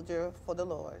soldier for the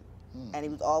Lord, Mm-hmm. and he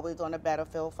was always on the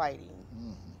battlefield fighting.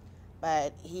 Mm-hmm.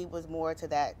 But he was more to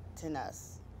that than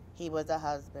us. He was a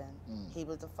husband. He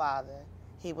was a father.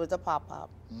 He was a pop-pop.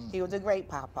 He was a great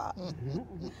pop-pop.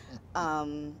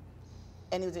 And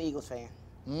he was an Eagles fan.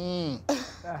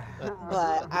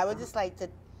 But I would just like to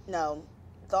know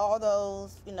all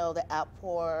those, you know, the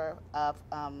outpour of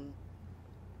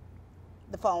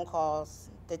the phone calls,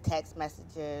 the text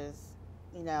messages,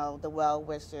 you know, the well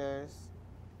wishers.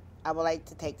 I would like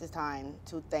to take this time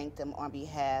to thank them on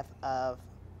behalf of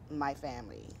my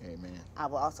family. Amen. I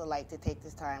would also like to take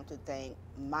this time to thank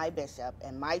my bishop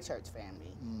and my church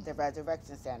family, the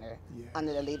Resurrection Center,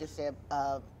 under the leadership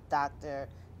of Dr.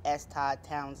 S. Todd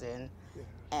Townsend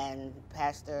and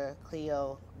Pastor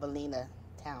Cleo Belina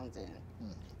Townsend,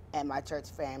 and my church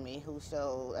family who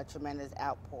showed a tremendous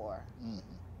outpour.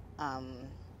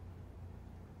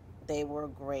 They were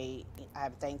great. I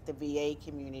thank the VA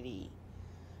community.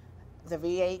 The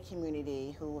VA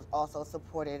community who also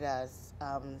supported us,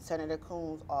 Senator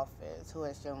Coon's office who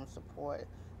has shown support,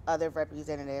 other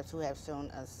representatives who have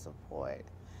shown us support.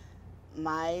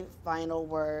 My final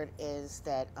word is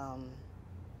that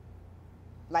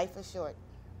life is short.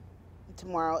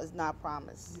 Tomorrow is not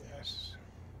promised. Yes.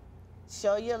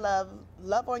 Show your love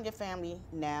on your family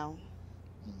now.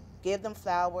 Give them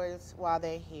flowers while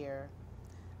they're here.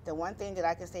 The one thing that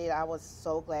I can say that I was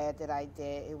so glad that I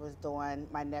did, it was during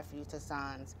my nephew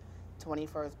Tassan's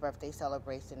 21st birthday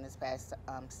celebration this past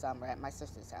summer at my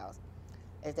sister's house,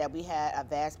 is that we had a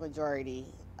vast majority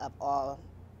of all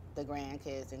the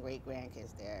grandkids and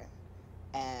great-grandkids there.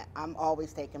 And I'm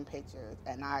always taking pictures,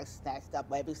 and I snatched up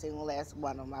every single last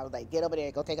one of them. I was like, get over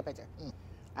there, go take a picture.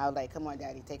 I was like, come on,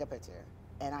 Daddy, take a picture.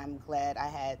 And I'm glad I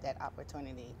had that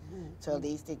opportunity to at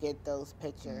least to get those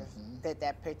pictures,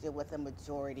 that picture with the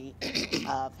majority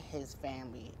of his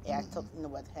family. I took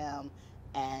with him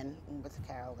and with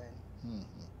Carolyn.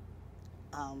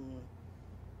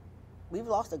 We've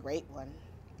lost a great one.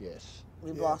 Yes.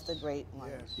 We've lost a great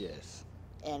one. Yes. Yes.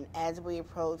 And as we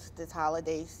approach this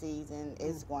holiday season,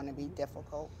 it's going to be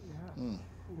difficult.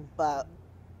 But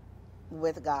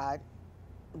with God,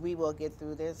 we will get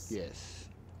through this. Yes.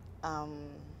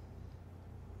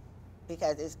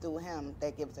 Because it's through him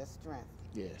that gives us strength.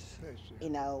 Yes.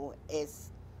 You know, it's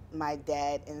my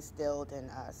dad instilled in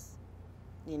us,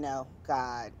 you know,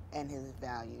 God and his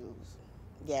values.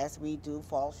 Yes, we do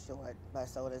fall short, but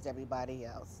so does everybody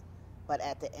else. But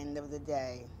at the end of the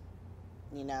day,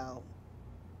 you know,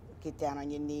 get down on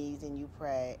your knees and you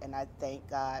pray. And I thank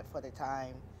God for the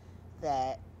time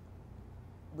that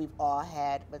we've all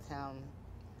had with him.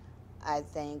 I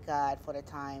thank God for the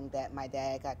time that my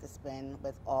dad got to spend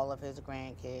with all of his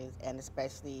grandkids, and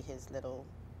especially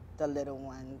the little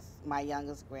ones, my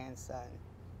youngest grandson.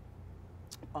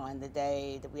 On the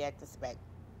day that we had to expect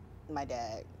my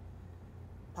dad,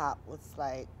 Pop was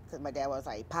like, because my dad was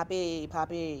like, Poppy,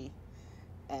 Poppy.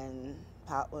 And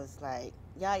Pop was like,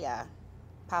 yeah,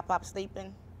 Pop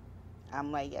sleeping?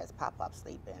 I'm like, yes, Pop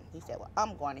sleeping. He said, well,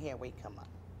 I'm going to here wake him up.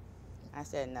 I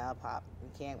said, no, Pop, we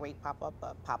can't wake Pop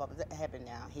up. Pop is at heaven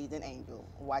now. He's an angel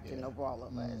watching over all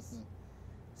of us.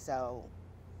 So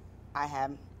I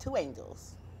have 2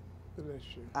 angels. Bless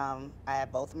you. I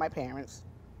have both of my parents,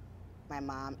 my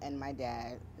mom and my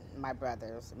dad, my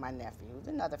brothers, my nephews,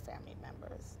 and other family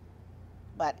members.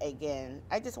 But again,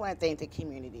 I just want to thank the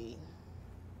community.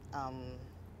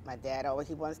 My dad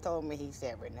he once told me, he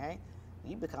said, Renee,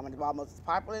 you becoming almost as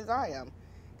popular as I am.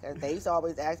 Because they used to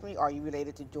always ask me, are you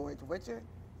related to George Witcher?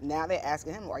 Now they're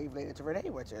asking him, are you related to Renee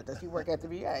Witcher? Does he work at the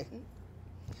VA?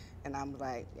 And I'm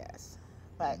like, yes.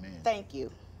 But Amen. Thank you.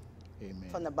 Amen.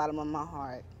 From the bottom of my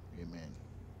heart. Amen.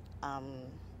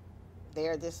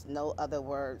 There are just no other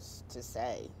words to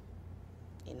say.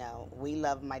 You know, we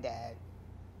love my dad.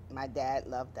 My dad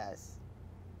loved us.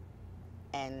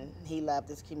 And he loved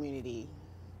this community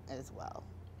as well.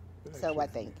 Bless So you. I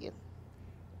thank you.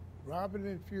 Robin,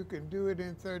 if you can do it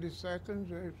in 30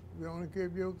 seconds, we only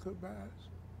give you goodbyes.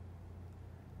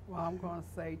 Well, I'm going to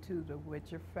say to the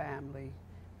Witcher family,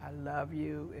 I love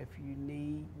you. If you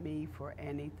need me for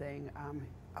anything, I'm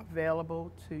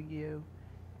available to you.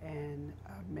 And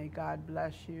may God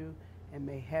bless you, and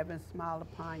may heaven smile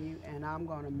upon you. And I'm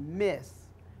going to miss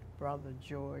Brother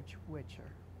George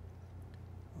Witcher.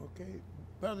 Okay.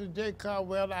 Brother J.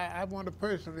 Caldwell, I want to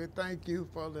personally thank you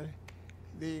for the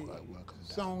Quite welcome,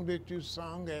 song that you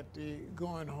sung at the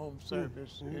going home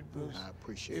service. It was, I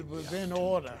appreciate it was the in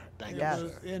opportunity. order. Thank it you,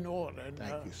 was sir. in order. And,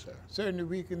 Thank you, sir. Certainly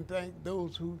we can thank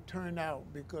those who turned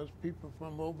out, because people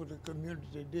from over the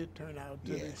community did turn out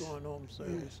to Yes. the going home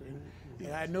service. Yes.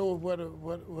 And I know what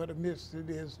a miss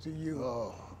it is to you.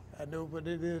 Oh. I know what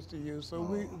it is to you. So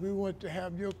we want to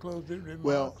have your closing remarks.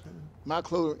 Well, my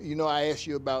closing, you know, I asked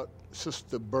you about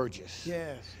Sister Burgess.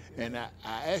 Yes. And I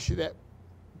asked you that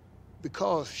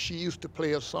because she used to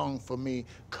play a song for me,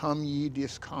 Come Ye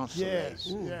Disconsolate.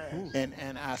 Yes, yes.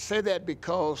 And I say that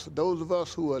because those of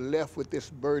us who are left with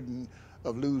this burden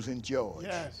of losing George.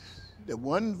 Yes. The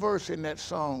one verse in that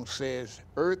song says,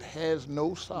 earth has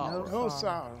no sorrow No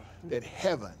sorrow that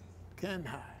heaven can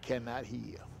hide. cannot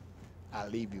heal. I'll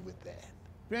leave you with that.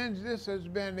 Friends, this has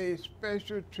been a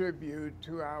special tribute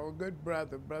to our good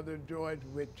brother, Brother George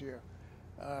Witcher.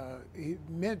 He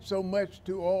meant so much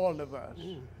to all of us,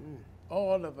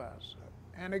 all of us.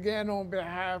 And again, on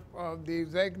behalf of the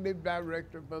Executive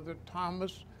Director, Brother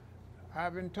Thomas,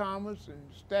 Ivan Thomas, and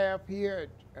staff here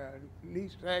at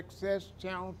Least Access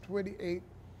Channel 28,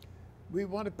 we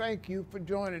want to thank you for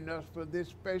joining us for this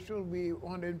special. We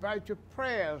want to invite your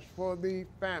prayers for the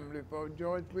family, for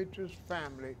George Witcher's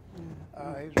family,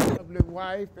 his lovely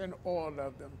wife, and all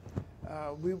of them.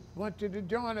 We want you to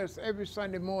join us every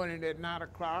Sunday morning at 9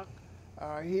 o'clock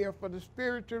here for the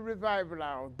Spiritual Revival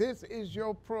Hour. This is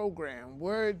your program,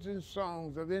 words and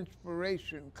songs of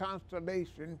inspiration,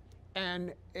 consolation,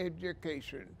 and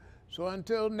education. So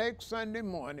until next Sunday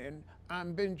morning,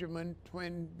 I'm Benjamin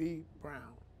Twin B.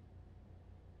 Brown.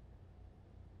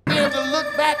 Be able to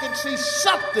look back and see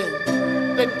something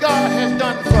that God has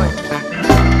done for you.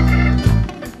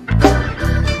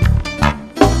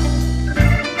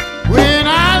 When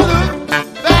I look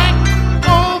back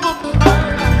over my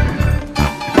life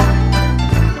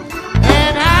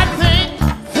and I think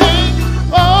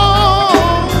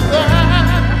over,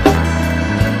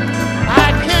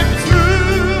 I can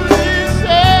truly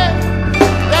say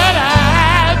that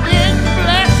I've been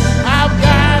blessed. I've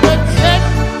got a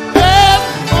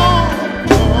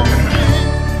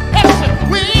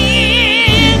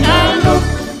when I look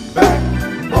back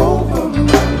over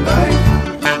my life,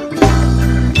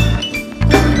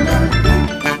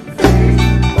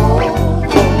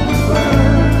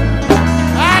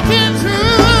 I can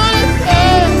truly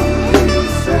say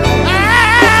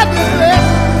I'm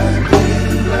blessed.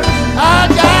 I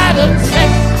got a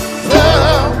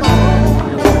testimony.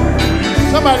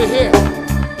 Somebody here,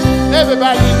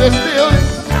 everybody in this building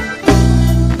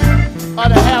ought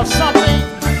to have something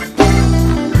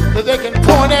that they can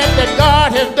point at that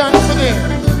God has done for them.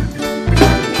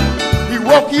 He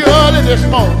woke you early this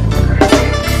morning,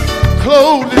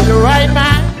 clothed in your right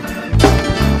mind,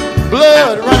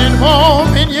 blood running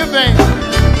warm in your veins.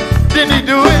 Didn't he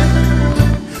do it?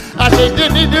 I said,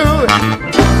 didn't he do it?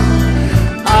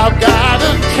 I've got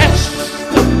a